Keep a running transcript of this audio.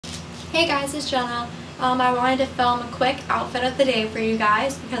Hey guys, it's Jenna. I wanted to film a quick outfit of the day for you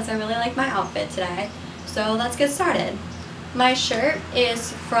guys because I really like my outfit today. So let's get started. My shirt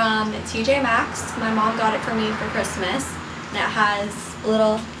is from TJ Maxx. My mom got it for me for Christmas and it has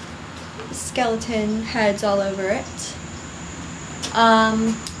little skeleton heads all over it.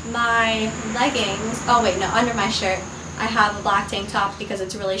 My leggings, under my shirt I have a black tank top because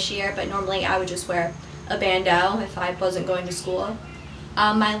it's really sheer, but normally I would just wear a bandeau if I wasn't going to school.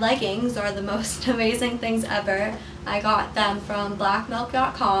 My leggings are the most amazing things ever. I got them from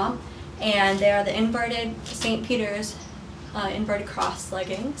blackmilk.com and they are the inverted St. Peter's inverted cross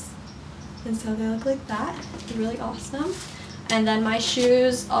leggings. And so they look like that. They're really awesome. And then my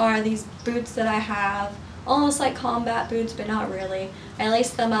shoes are these boots that I have, almost like combat boots, but not really. I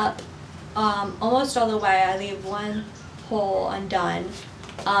lace them up almost all the way. I leave one hole undone,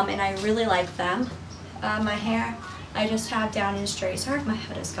 and I really like them. My hair, I just have down and straight. Sorry if my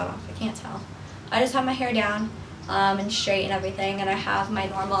head is cut off, I can't tell. I just have my hair down and straight and everything, and I have my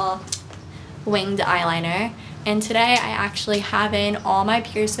normal winged eyeliner. And today I actually have in all my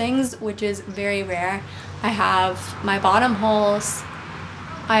piercings, which is very rare. I have my bottom holes,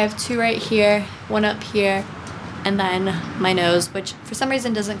 I have two right here, one up here, and then my nose, which for some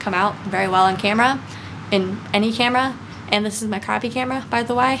reason doesn't come out very well on camera, in any camera. And this is my crappy camera, by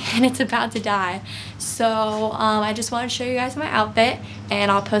the way, and it's about to die. So I just wanted to show you guys my outfit,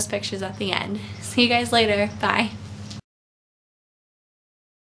 and I'll post pictures at the end. See you guys later. Bye.